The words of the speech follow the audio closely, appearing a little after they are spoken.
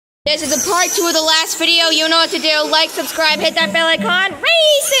This is a part 2 of the last video. You know what to do. Like, subscribe, hit that bell icon.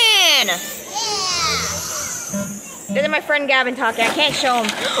 Racing! Yeah! This is my friend Gavin talking. I can't show him.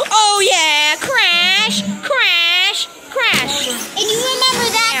 Oh yeah! Crash! Crash! Crash! And you remember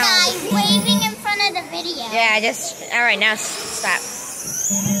that guy waving in front of the video. Yeah, alright, now stop.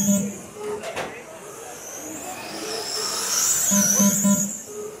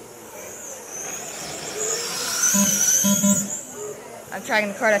 I'm trying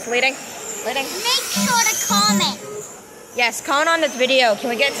to record us. Leading. Make sure to comment. Yes, comment on this video. Can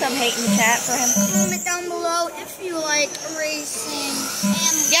we get some hate in the chat for him? Comment down below if you like racing.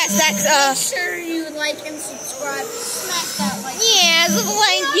 And yes, that's make sure you like and subscribe. Smack that like. Yes,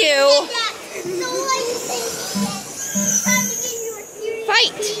 thank you.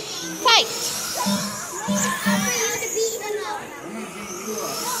 Fight! Fight!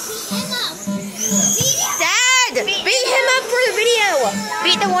 Dad! Beat him up for the video!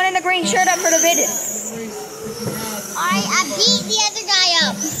 Beat the one in the green shirt up for the video. I beat the other guy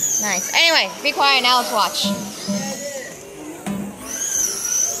up. Nice. Anyway, be quiet now, let's watch.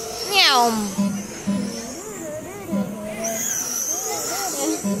 Meow.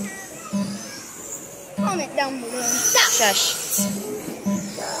 Comment down below. Stop. Shush.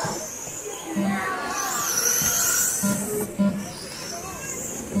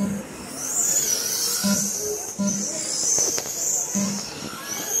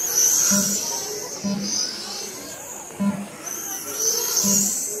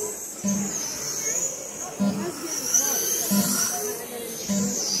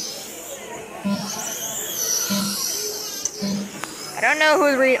 I don't know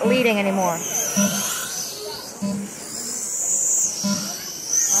who's leading anymore. Is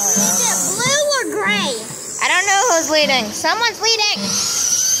it blue or gray? I don't know who's leading. Someone's leading.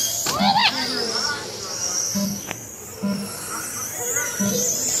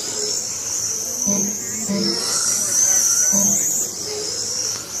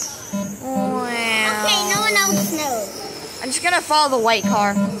 Wow. Okay, no one else knows. I'm just gonna follow the white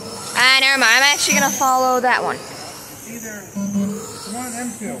car. Never mind. I'm actually gonna follow that one. Either one of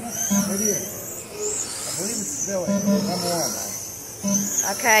them two. Right here. I believe it's Billy. Number one.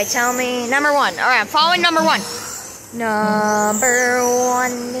 Okay, tell me number one. All right, I'm following number one. Number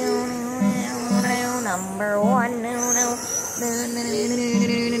one. Number one. Number one.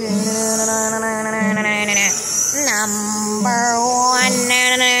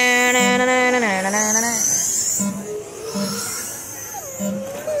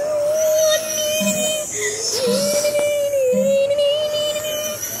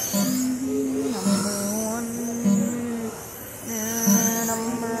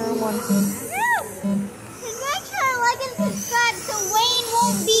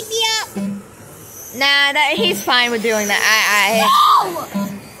 Nah, he's fine with doing that.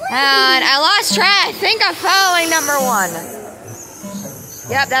 I lost track. I think I'm following number one.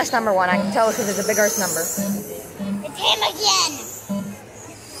 Yep, that's number one. I can tell because it's a big Earth number. It's him again.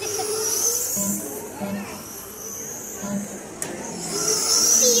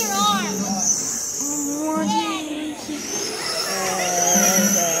 See your arm.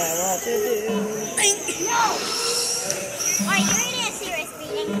 What to do? No. Alright, you're in a serious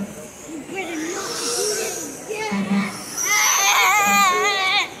meeting. You better not do this again.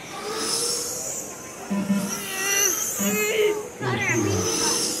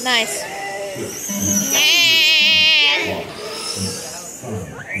 Nice.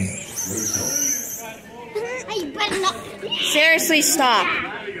 You better not. Seriously, stop.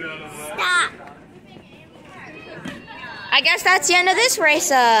 Stop. I guess that's the end of this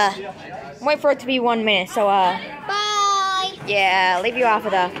race. Wait for it to be 1 minute. So, Bye. yeah, leave you off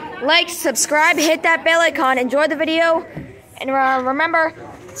of the like, subscribe, hit that bell icon, enjoy the video, and remember,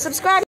 subscribe.